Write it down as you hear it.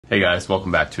Hey guys,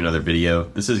 welcome back to another video.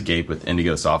 This is Gabe with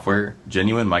Indigo Software,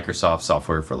 genuine Microsoft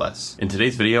software for less. In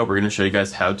today's video, we're going to show you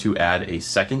guys how to add a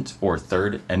second or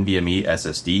third NVMe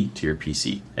SSD to your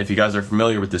PC. If you guys are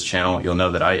familiar with this channel, you'll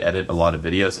know that I edit a lot of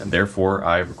videos and therefore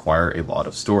I require a lot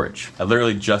of storage. I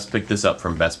literally just picked this up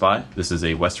from Best Buy. This is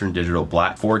a Western Digital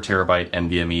Black 4TB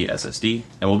NVMe SSD,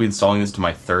 and we'll be installing this to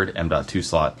my third M.2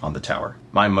 slot on the tower.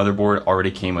 My motherboard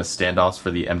already came with standoffs for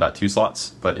the M.2 slots,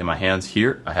 but in my hands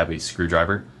here, I have a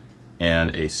screwdriver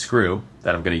and a screw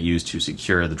that I'm going to use to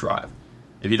secure the drive.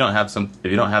 If you don't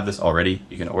have this already,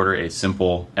 you can order a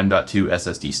simple M.2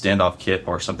 SSD standoff kit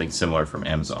or something similar from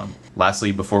Amazon.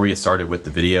 Lastly, before we get started with the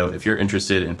video, if you're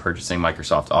interested in purchasing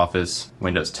Microsoft Office,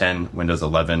 Windows 10, Windows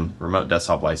 11, remote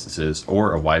desktop licenses,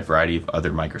 or a wide variety of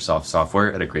other Microsoft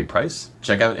software at a great price,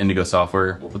 check out Indigo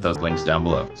Software. We'll put those links down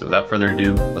below. So without further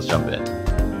ado, let's jump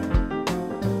in.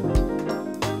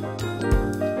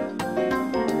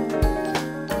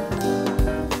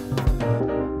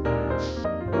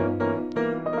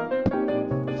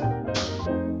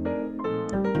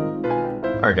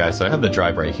 Alright guys, so I have the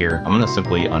drive right here. I'm going to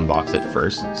simply unbox it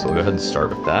first, so we'll go ahead and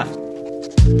start with that.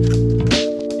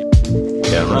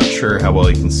 Yeah, I'm not sure how well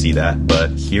you can see that, but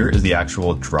here is the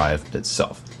actual drive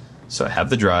itself. So I have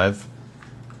the drive,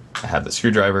 I have the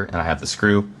screwdriver, and I have the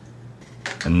screw.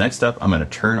 And next up, I'm going to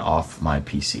turn off my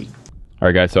PC.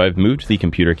 Alright guys, so I've moved the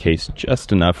computer case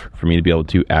just enough for me to be able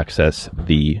to access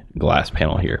the glass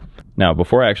panel here. Now,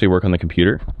 before I actually work on the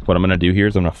computer, what I'm going to do here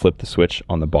is I'm going to flip the switch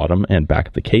on the bottom and back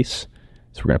of the case.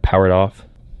 So we're going to power it off,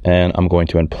 and I'm going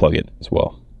to unplug it as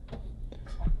well.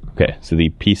 Okay, so the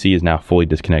PC is now fully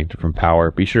disconnected from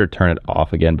power. Be sure to turn it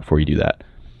off again before you do that.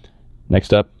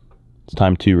 Next up, it's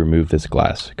time to remove this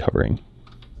glass covering.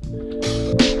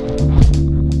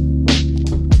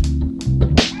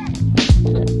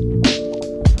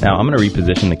 Now I'm going to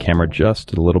reposition the camera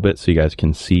just a little bit so you guys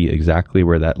can see exactly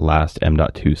where that last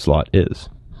M.2 slot is.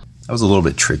 That was a little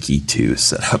bit tricky to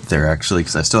set up there actually,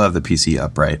 because I still have the PC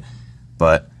upright.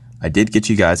 But I did get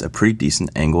you guys a pretty decent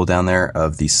angle down there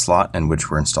of the slot in which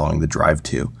we're installing the drive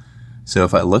to. So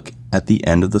if I look at the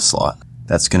end of the slot,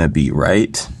 that's going to be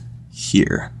right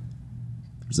here.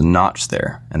 There's a notch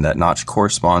there, and that notch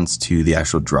corresponds to the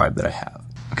actual drive that I have.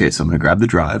 Okay, so I'm going to grab the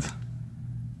drive,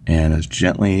 and as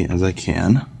gently as I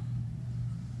can,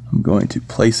 I'm going to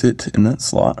place it in that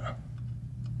slot.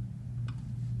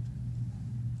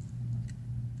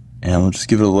 And we'll just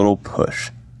give it a little push.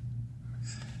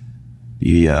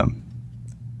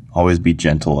 Always be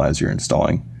gentle as you're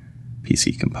installing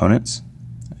PC components.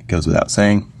 It goes without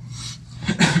saying.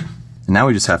 And now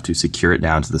we just have to secure it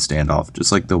down to the standoff,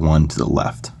 just like the one to the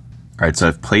left. Alright, so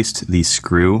I've placed the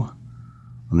screw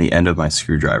on the end of my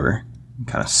screwdriver and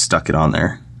kind of stuck it on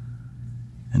there.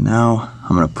 And now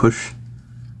I'm going to push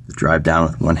the drive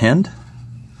down with one hand,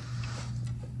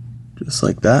 just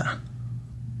like that.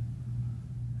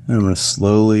 And I'm going to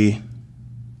slowly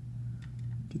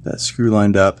get that screw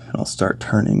lined up, and I'll start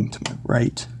turning to my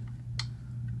right.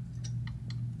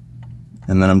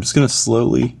 And then I'm just going to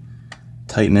slowly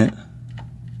tighten it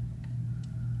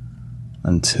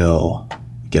until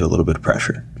we get a little bit of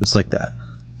pressure, just like that.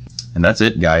 And that's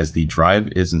it, guys. The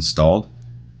drive is installed.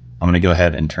 I'm going to go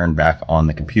ahead and turn back on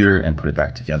the computer and put it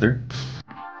back together.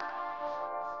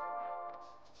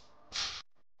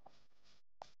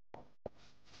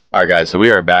 Alright guys, so we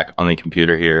are back on the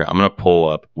computer here. I'm going to pull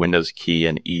up Windows key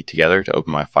and E together to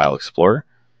open my File Explorer.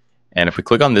 And if we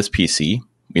click on this PC,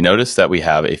 we notice that we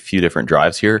have a few different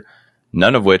drives here,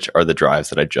 none of which are the drives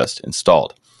that I just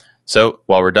installed. So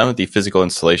while we're done with the physical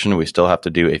installation, we still have to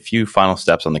do a few final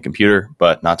steps on the computer,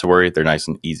 but not to worry, they're nice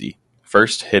and easy.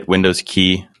 First, hit Windows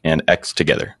key and X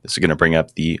together. This is going to bring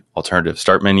up the alternative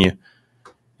start menu.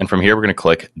 And from here, we're going to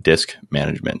click Disk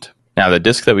Management. Now the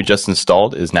disk that we just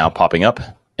installed is now popping up,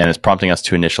 and it's prompting us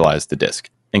to initialize the disk.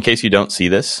 In case you don't see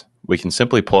this, we can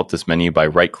simply pull up this menu by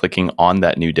right-clicking on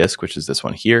that new disk, which is this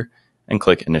one here, and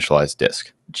click Initialize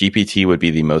Disk. GPT would be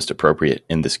the most appropriate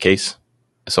in this case,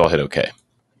 so I'll hit OK.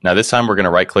 Now this time we're going to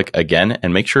right-click again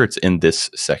and make sure it's in this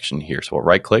section here. So we'll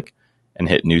right-click and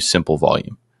hit New Simple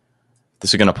Volume.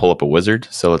 This is going to pull up a wizard,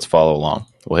 so let's follow along.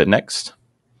 We'll hit Next.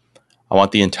 I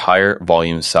want the entire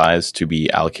volume size to be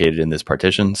allocated in this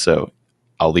partition, so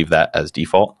I'll leave that as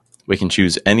default. We can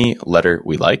choose any letter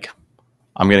we like.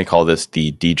 I'm going to call this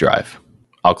the D drive.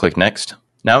 I'll click Next.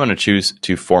 Now I'm going to choose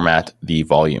to format the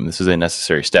volume. This is a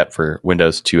necessary step for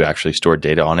Windows to actually store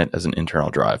data on it as an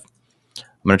internal drive. I'm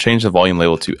going to change the volume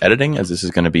label to Editing, as this is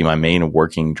going to be my main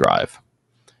working drive.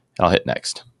 And I'll hit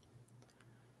Next.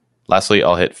 Lastly,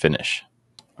 I'll hit Finish.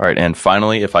 All right, and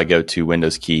finally, if I go to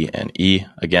Windows key and E,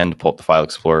 again, to pull up the File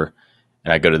Explorer,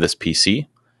 and I go to this PC,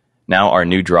 Now our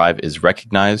new drive is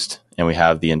recognized and we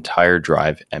have the entire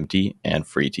drive empty and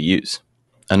free to use.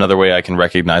 Another way I can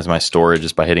recognize my storage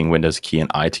is by hitting Windows key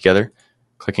and I together,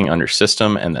 clicking under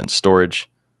System and then Storage,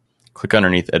 click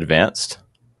underneath Advanced,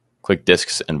 click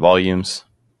Disks and Volumes,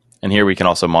 and here we can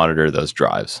also monitor those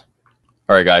drives.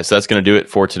 Alright guys, so that's going to do it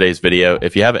for today's video.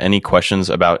 If you have any questions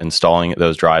about installing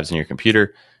those drives in your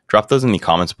computer, drop those in the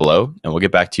comments below and we'll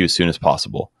get back to you as soon as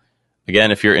possible.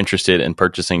 Again, if you're interested in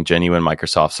purchasing genuine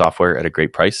Microsoft software at a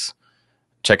great price,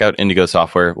 check out Indigo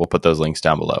Software. We'll put those links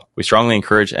down below. We strongly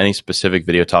encourage any specific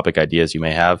video topic ideas you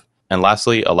may have. And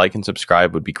lastly, a like and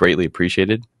subscribe would be greatly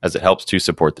appreciated as it helps to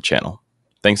support the channel.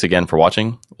 Thanks again for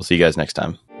watching. We'll see you guys next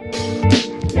time.